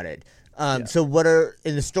think about it. So what are,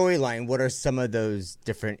 in the storyline, what are some of those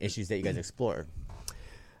different issues that you guys explore?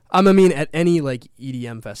 I mean, at any like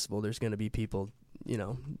EDM festival, there's going to be people,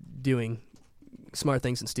 doing smart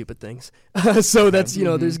things and stupid things. So that's,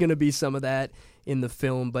 there's going to be some of that in the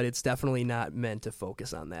film, but it's definitely not meant to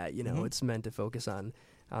focus on that. It's meant to focus on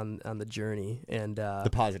the journey and the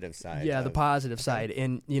positive side. Yeah, the positive side.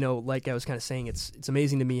 And like I was kind of saying, it's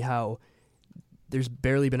amazing to me how there's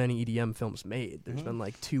barely been any EDM films made. There's been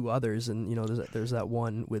like 2 others, and there's that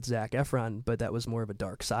one with Zac Efron, but that was more of a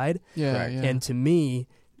dark side. Yeah. And to me,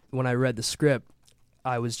 when I read the script,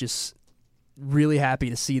 I was just really happy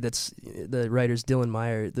to see that's the writers Dylan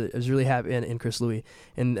Meyer. I was really happy, and Chris Louis,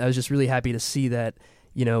 and I was just really happy to see that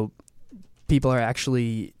people are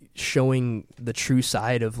actually showing the true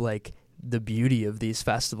side of like the beauty of these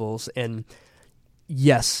festivals. And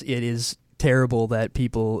yes, it is terrible that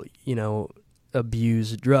people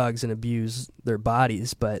abuse drugs and abuse their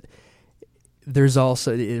bodies, but there's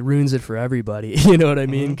also, it ruins it for everybody. You know what I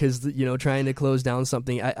mean? Because trying to close down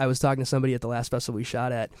something. I was talking to somebody at the last festival we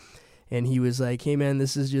shot at, and he was like, "Hey man,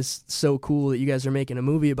 this is just so cool that you guys are making a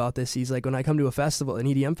movie about this." He's like, "When I come to a festival, an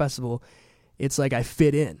EDM festival, it's like I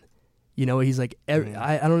fit in." He's like, I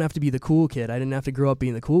don't have to be the cool kid. I didn't have to grow up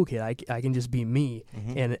being the cool kid. I can just be me,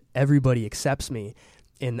 and everybody accepts me.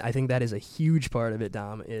 And I think that is a huge part of it,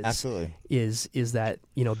 Dom. Absolutely. Is that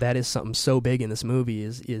that is something so big in this movie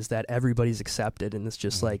is that everybody's accepted, and it's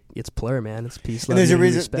just like it's plur, man. It's peace, love, and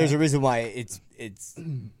unity, there's respect. a reason why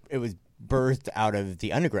it was birthed out of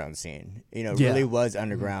the underground scene. It really was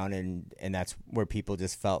underground, and that's where people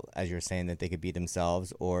just felt, as you're saying, that they could be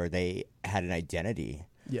themselves or they had an identity.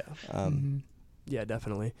 Yeah. Yeah,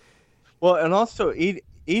 definitely. Well, and also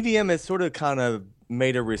EDM has sort of kind of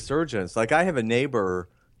made a resurgence. Like I have a neighbor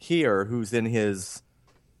here who's in his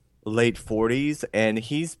late 40s, and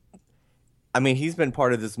he's been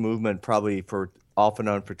part of this movement probably for off and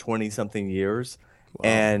on for 20 something years. Wow.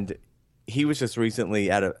 And he was just recently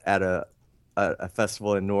at a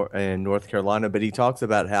festival in North Carolina, but he talks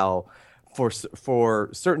about how for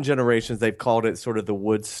certain generations they've called it sort of the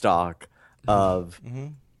Woodstock of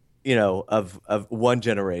of one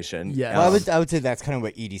generation. Yeah, well, I would say that's kind of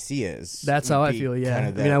what EDC is. That's how I feel. Yeah,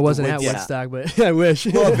 kind of I wasn't at Woodstock, but I wish.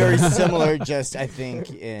 Well, very similar. Just I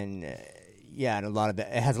think in a lot of it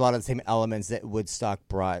has a lot of the same elements that Woodstock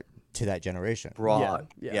brought to that generation.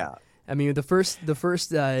 Yeah. I mean, the first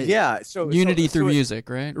so unity through music,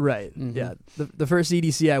 right? Right. Mm-hmm. Yeah. The first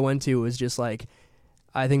EDC I went to was just like,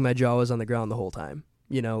 I think my jaw was on the ground the whole time.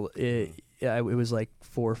 It was like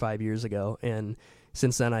 4 or 5 years ago, and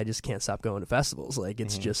since then I just can't stop going to festivals. Like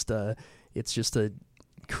it's just a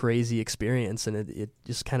crazy experience, and it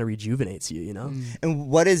just kind of rejuvenates you, And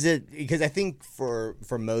what is it? Because I think for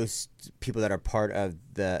most people that are part of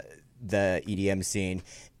the EDM scene,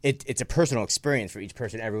 it's a personal experience for each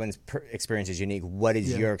person. Everyone's experience is unique. What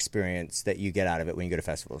is your experience that you get out of it when you go to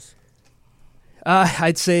festivals?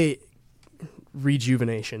 I'd say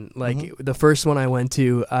rejuvenation. Like the first one I went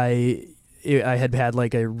to, I had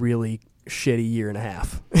like a really shitty year and a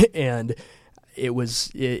half, and that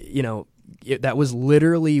was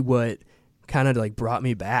literally what kind of like brought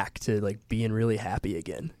me back to like being really happy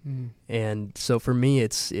again. And so for me,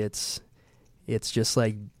 it's just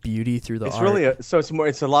like beauty through the art.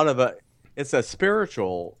 It's a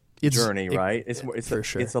spiritual journey, right?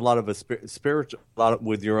 It's a lot of a spiritual,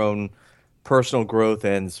 with your own personal growth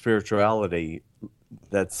and spirituality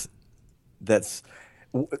that's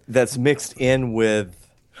mixed in with.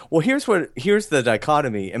 Well, here's the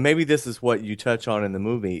dichotomy, and maybe this is what you touch on in the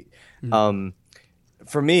movie.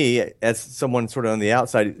 For me, as someone sort of on the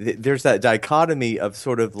outside, there's that dichotomy of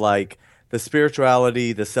sort of like the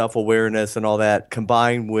spirituality, the self-awareness, and all that,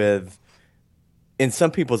 combined with, in some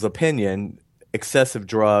people's opinion, excessive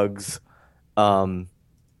drugs,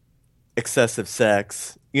 excessive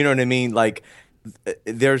sex. You know what I mean? Like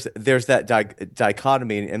there's that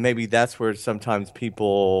dichotomy, and maybe that's where sometimes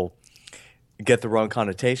people get the wrong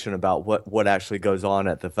connotation about what actually goes on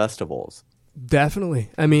at the festivals. Definitely.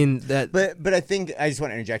 I mean that. But I think I just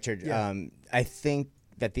want to interject here. Yeah. I think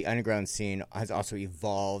that the underground scene has also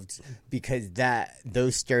evolved because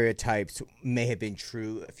those stereotypes may have been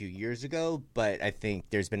true a few years ago, but I think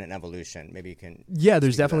there's been an evolution. Maybe you can. Yeah,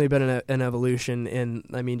 there's definitely been an evolution, and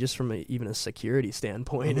I mean, just from even a security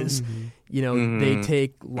standpoint, is they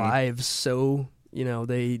take lives so.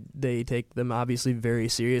 They take them obviously very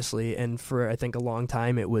seriously, and for I think a long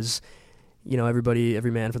time it was,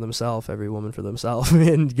 every man for themselves, every woman for themselves,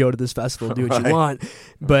 and go to this festival, do what you want.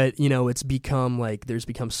 But it's become like there's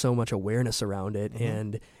become so much awareness around it,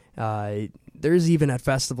 and there's even at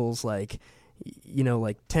festivals like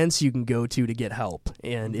tents you can go to get help,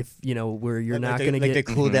 and if where you're not going to get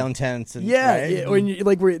the cool down tents. And, right? When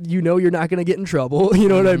where you're not going to get in trouble. You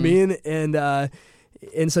know what I mean? And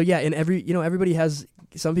so and everybody has.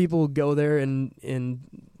 Some people go there and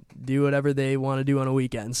do whatever they want to do on a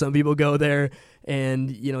weekend. Some people go there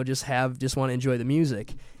and just want to enjoy the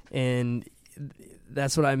music, and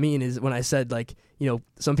that's what I mean is when I said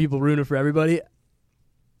some people ruin it for everybody.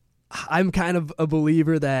 I'm kind of a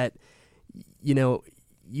believer that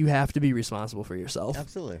you have to be responsible for yourself.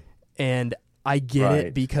 Absolutely. And I get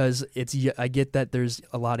it because I get that there's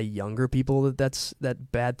a lot of younger people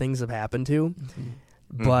that bad things have happened to,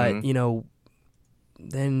 but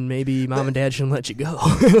then maybe mom and dad shouldn't let you go.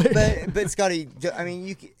 but Scotty, I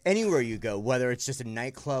mean, anywhere you go, whether it's just a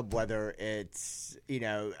nightclub, whether it's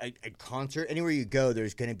a concert, anywhere you go,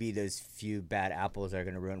 there's going to be those few bad apples that are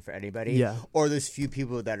going to ruin for anybody, or those few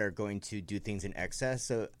people that are going to do things in excess.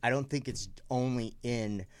 So I don't think it's only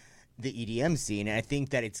in the EDM scene, and I think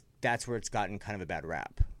that that's where it's gotten kind of a bad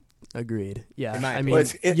rap. Agreed. Yeah, I mean,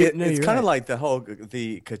 it's kind of like the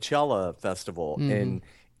Coachella festival in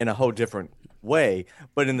a whole different way,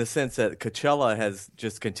 but in the sense that Coachella has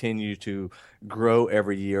just continued to grow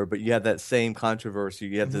every year, but you have that same controversy.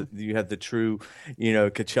 You have the true,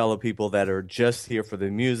 Coachella people that are just here for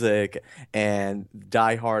the music and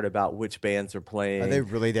die hard about which bands are playing. Are they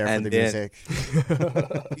really there for the music?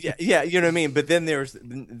 yeah, you know what I mean? But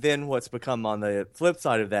then what's become on the flip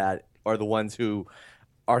side of that are the ones who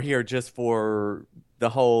are here just for the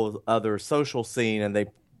whole other social scene, and they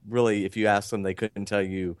really, if you ask them, they couldn't tell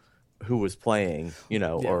you who was playing,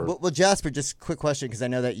 or... Well, Jasper, just a quick question, because I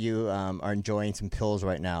know that you are enjoying some pills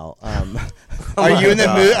right now. Are you in the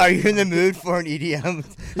mood? Are you in the mood for an EDM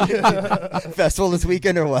festival this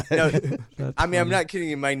weekend, or what? No, I mean, I'm not kidding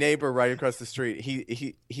you. My neighbor right across the street,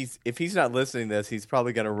 he's if he's not listening to this, he's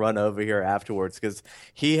probably going to run over here afterwards, because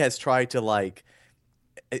he has tried to,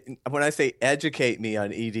 when I say educate me on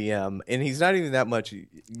EDM, and he's not even that much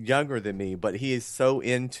younger than me, but he is so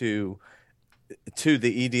into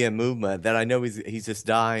the EDM movement that I know he's just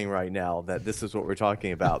dying right now that this is what we're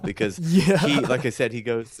talking about, because he, like I said, he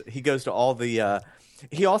goes to all the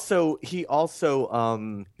he also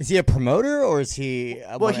is he a promoter, or is he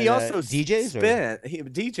he also DJs he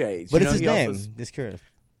DJs. What is his name? Just curious.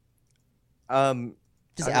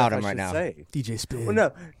 Just out him right now. DJ Spin.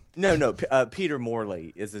 Well, no. Peter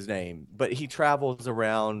Morley is his name, but he travels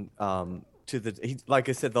around like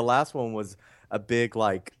I said, the last one was a big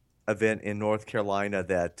event in North Carolina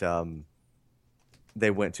that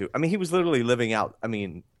they went to. I mean, he was literally living out. I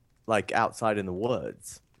mean, outside in the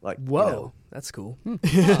woods. Whoa, that's cool.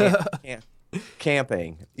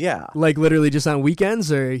 Camping, yeah. Literally just on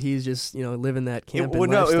weekends, or he's just living that camping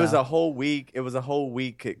lifestyle? It was a whole week. It was a whole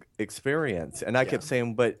week experience, and I kept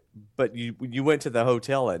saying, but you went to the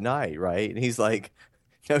hotel at night, right? And he's like,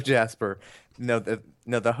 no, Jasper, no,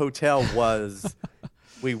 the hotel was.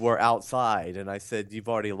 We were outside, and I said, "You've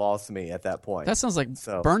already lost me at that point." That sounds like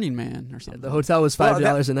Burning Man or something. The hotel was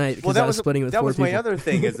 $5 a night because I was splitting with 4 people. That was my other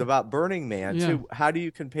thing is about Burning Man too. How do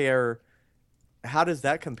you compare? How does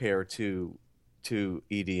that compare to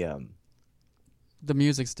EDM? The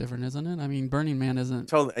music's different, isn't it? I mean, Burning Man isn't.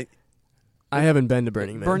 Totally. I haven't been to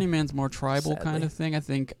Burning Man. Burning Man's more tribal kind of thing, I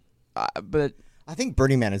think, but. I think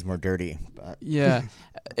Burning Man is more dirty. But. Yeah,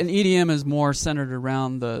 and EDM is more centered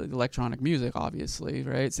around the electronic music, obviously,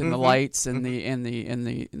 right? It's in the lights and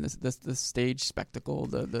the stage spectacle,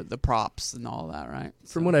 the props and all that, right?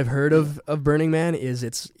 From what I've heard of Burning Man, is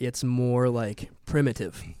it's more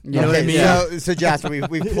primitive. You know what I mean? So Jasper,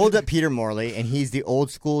 we pulled up Peter Morley, and he's the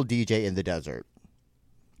old school DJ in the desert,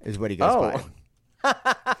 is what he goes by.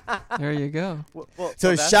 There you go.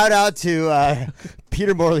 So shout out to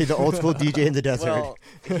Peter Morley, the old school DJ in the desert.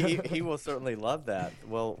 Well, he will certainly love that.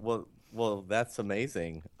 Well, that's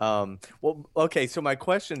amazing. Okay. So my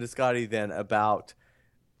question to Scotty then about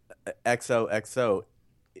XOXO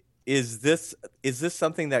is this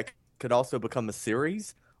something that could also become a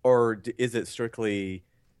series, or is it strictly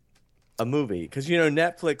a movie? Because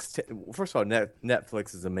Netflix. First of all,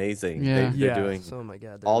 Netflix is amazing. Yeah, they're doing oh my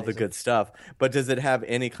God, all amazing. The good stuff. But does it have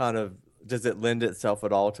any kind of? Does it lend itself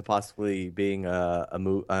at all to possibly being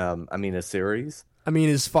a series? I mean,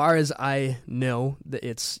 as far as I know, that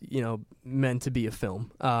it's meant to be a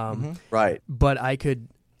film. Right. But I could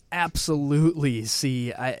absolutely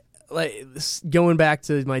see. Going back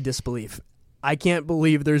to my disbelief. I can't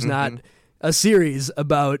believe there's not a series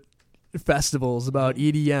about festivals, about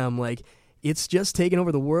EDM. It's just taken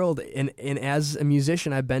over the world, and as a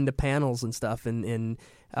musician I've been to panels and stuff, and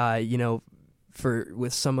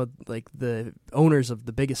with some of like the owners of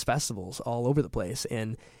the biggest festivals all over the place,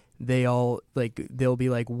 and they'll be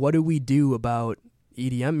like, what do we do about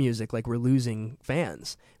EDM music? Like, we're losing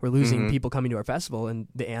fans, we're losing people coming to our festival, and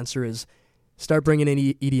the answer is start bringing in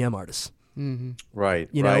EDM artists. Right.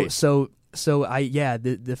 You know, so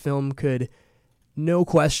the film could, no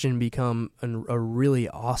question, become a really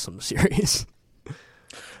awesome series.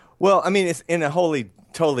 Well, I mean, it's in a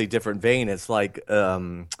totally different vein. It's like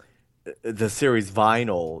the series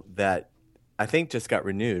Vinyl that I think just got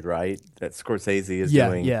renewed, right? That Scorsese is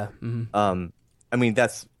doing. Yeah. I mean,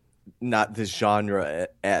 that's not this genre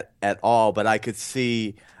at all, but I could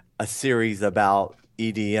see a series about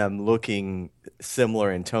EDM looking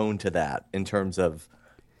similar in tone to that, in terms of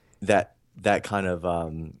that kind of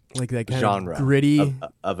like that kind genre, of gritty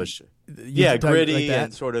of a gritty like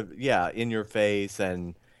and sort of in your face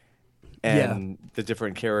and the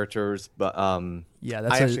different characters. But I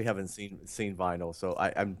actually haven't seen Vinyl, so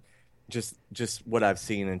I'm just what I've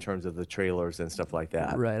seen in terms of the trailers and stuff like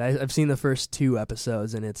that. Right, I've seen the first 2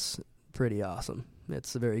 episodes, and it's pretty awesome.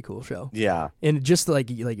 It's a very cool show. Yeah, and just like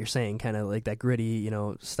you're saying, kind of like that gritty,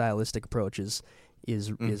 stylistic approach is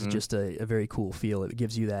just a very cool feel. It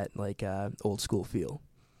gives you that like old school feel.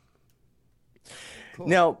 Cool.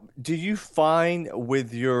 Now, do you find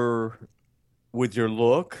with your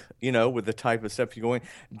look, with the type of stuff you're going,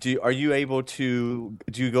 do you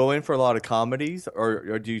go in for a lot of comedies,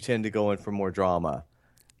 or do you tend to go in for more drama?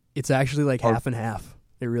 It's actually like half and half.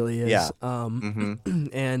 It really is. Yeah.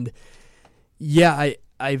 And yeah,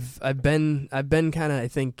 I've been kind of, I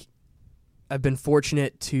think I've been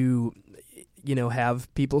fortunate to,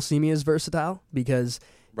 have people see me as versatile, because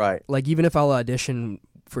right, like, even if I'll audition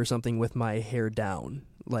for something with my hair down,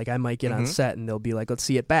 like, I might get on set and they'll be like, let's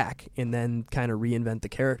see it back, and then kind of reinvent the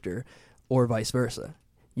character, or vice versa.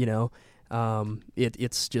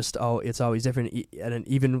 It's just it's always different. And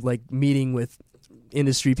even like meeting with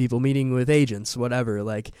industry people, meeting with agents, whatever,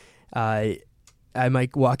 like I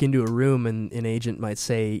might walk into a room and an agent might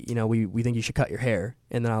say, we think you should cut your hair,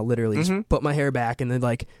 and then I'll literally just put my hair back, and then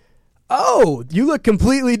like, oh, you look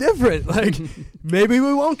completely different. Like, maybe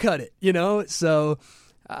we won't cut it, So,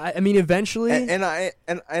 I mean, eventually, and I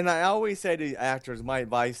always say to actors, my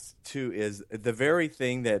advice too is the very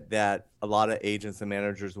thing that a lot of agents and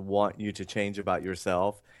managers want you to change about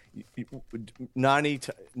yourself. 9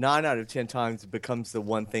 out of 10 times becomes the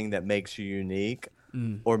one thing that makes you unique.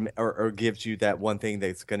 Or gives you that one thing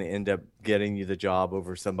that's going to end up getting you the job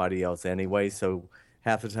over somebody else anyway. So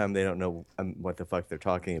half the time they don't know what the fuck they're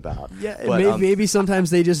talking about. Yeah, but, maybe sometimes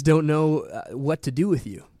they just don't know what to do with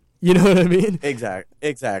you. You know what I mean?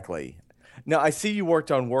 Exactly. Now, I see you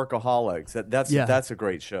worked on Workaholics. That's a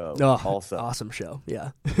great show. Also, awesome show.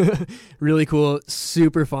 Yeah, really cool,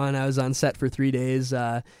 super fun. I was on set for 3 days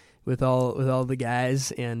with all the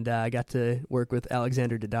guys, and I got to work with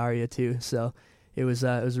Alexander Daddario too. So. It was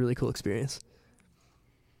a really cool experience.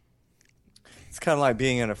 It's kind of like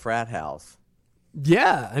being in a frat house.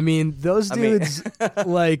 Yeah, I mean, those dudes,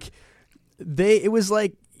 like, it was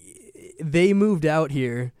like they moved out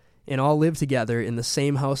here and all lived together in the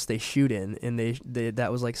same house they shoot in, and they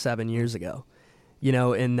that was like 7 years ago,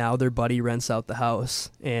 and now their buddy rents out the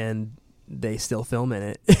house and they still film in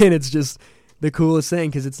it, and it's just the coolest thing,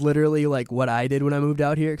 because it's literally like what I did when I moved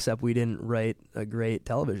out here, except we didn't write a great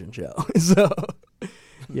television show. So,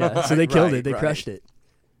 yeah, so they killed it. They crushed it.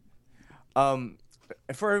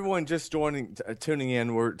 For everyone just tuning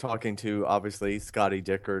in, we're talking to, obviously, Scotty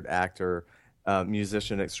Dickert, actor,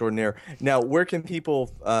 musician extraordinaire. Now, where can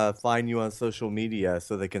people find you on social media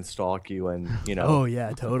so they can stalk you and, Oh,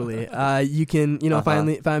 yeah, totally. You can,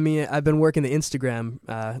 find me. I've been working the Instagram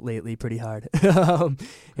lately pretty hard.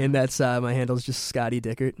 And that's, my handle is just Scotty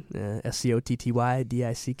Dickert,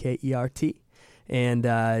 SCOTTYDICKERT. And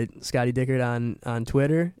Scotty Dickert on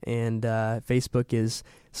Twitter, and Facebook is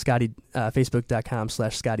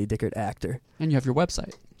Facebook.com/Scotty Dickert Actor. And you have your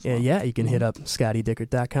website. Yeah, you can hit up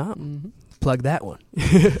ScottyDickert.com. Plug that one.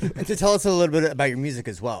 And to tell us a little bit about your music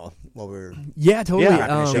as well, while we're totally.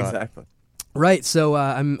 Exactly. Right. So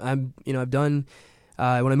I've done.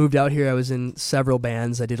 When I moved out here, I was in several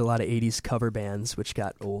bands. I did a lot of '80s cover bands, which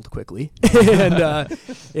got old quickly.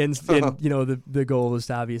 and the goal was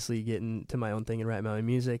to obviously get into my own thing and write my own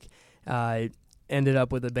music. I ended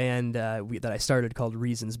up with a band that I started called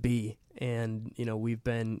Reasons Be, and we've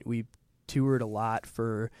toured a lot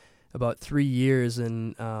for about 3 years,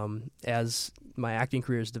 and as my acting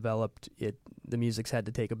career has developed, the music's had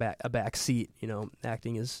to take a back seat.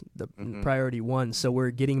 Acting is the priority one, so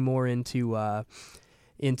we're getting more into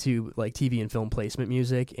into like TV and film placement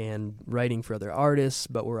music and writing for other artists,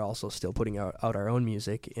 but we're also still putting out our own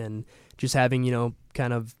music and just having,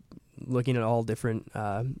 kind of looking at all different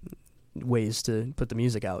ways to put the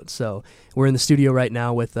music out. So we're in the studio right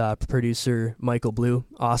now with producer Michael Blue.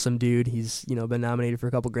 Awesome dude. He's, been nominated for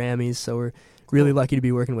a couple Grammys, so we're really lucky to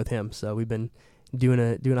be working with him. So we've been doing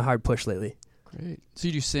a hard push lately. Great. So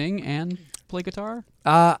you do sing and play guitar?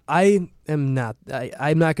 I am not.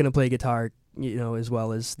 I'm not going to play guitar, as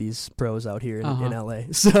well as these pros out here in LA.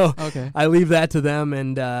 So okay. I leave that to them,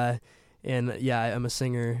 and yeah, I'm a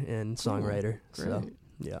singer and songwriter. Great. So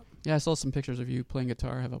yeah. Yeah, I saw some pictures of you playing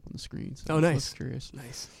guitar. I have up on the screen. So nice. I was curious.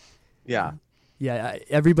 Nice. Yeah. Yeah.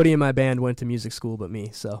 Everybody in my band went to music school, but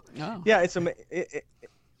me. So. Oh. Yeah, it's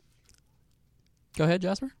Go ahead,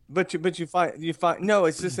 Jasper. But you find no,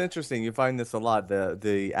 it's just interesting. You find this a lot.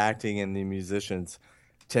 The acting and the musicians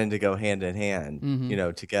tend to go hand in hand,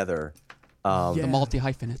 together. The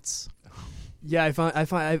multi-hyphenates. Yeah, I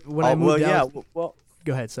find when I moved out. Well,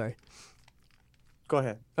 go ahead. Sorry. Go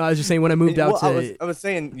ahead. I was just saying when I moved out to. I was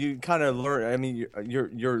saying you kind of learn. I mean,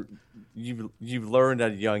 you've learned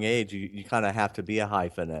at a young age. You kind of have to be a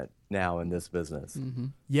hyphenate now in this business. Mm-hmm.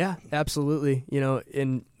 Yeah, absolutely.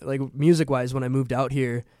 In like music wise, when I moved out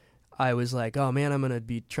here, I was like, oh man, I'm gonna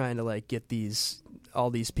be trying to like get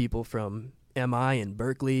all these people from MI and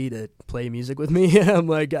Berkeley to play music with me. I'm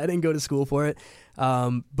like, I didn't go to school for it,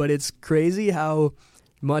 but it's crazy how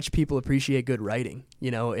much people appreciate good writing,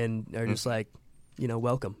 and are just like,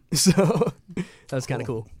 welcome. So that's kind of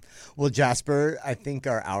cool. Well, Jasper, I think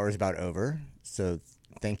our hour is about over. So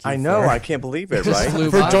thank you. I know. I can't believe it, right?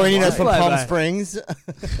 For joining us from Palm Springs.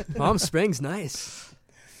 Palm Springs, nice.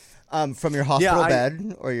 From your hospital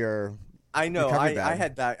bed or your I know. recovery bed. I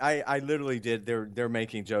had back. I literally did. They're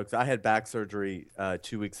making jokes. I had back surgery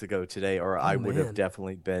 2 weeks ago today, or I would have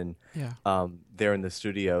definitely been there in the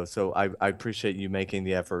studio. So I appreciate you making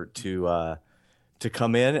the effort to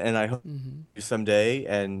come in, and I hope someday,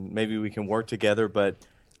 and maybe we can work together. But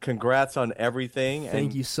congrats on everything.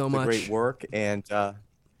 Thank you so much. Great work, and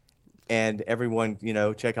everyone,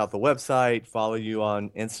 check out the website, follow you on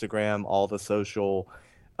Instagram, all the social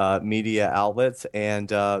media outlets, and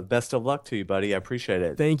best of luck to you, buddy. I appreciate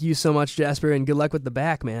it. Thank you so much, Jasper, and good luck with the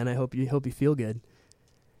back, man. I hope you feel good.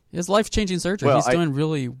 It's life-changing surgery. Well, he's doing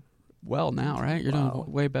really well now, right? You're doing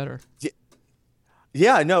way better.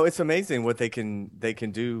 Yeah, no, it's amazing what they can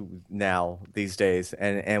do now these days,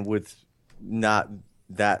 and with not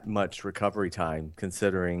that much recovery time,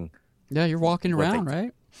 considering. Yeah, you're walking around,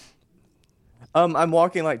 right? I'm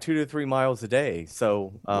walking like 2 to 3 miles a day,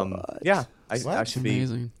 so yeah, I should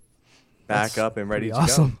be back up and ready to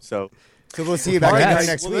go. So we'll see you back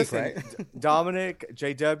next week, right? Dominic,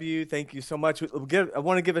 JW, thank you so much. I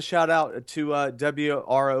want to give a shout out to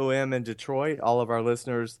WROM in Detroit, all of our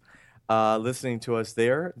listeners listening to us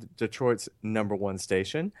there, Detroit's #1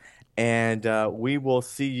 station. And we will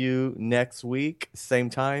see you next week, same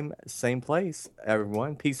time, same place,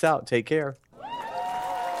 everyone. Peace out. Take care.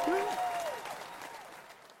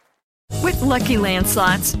 With Lucky Land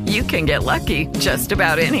Slots, you can get lucky just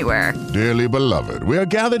about anywhere. Dearly beloved, we are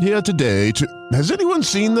gathered here today to... Has anyone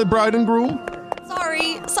seen the bride and groom?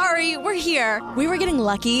 Sorry, we're here. We were getting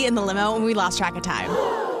lucky in the limo and we lost track of time.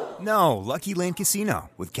 No, Lucky Land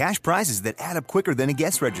Casino, with cash prizes that add up quicker than a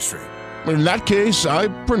guest registry. In that case, I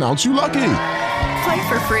pronounce you lucky. Play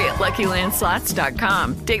for free at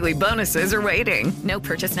LuckyLandSlots.com. Daily bonuses are waiting. No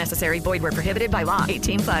purchase necessary. Void where prohibited by law.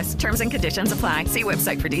 18+. Terms and conditions apply. See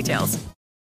website for details.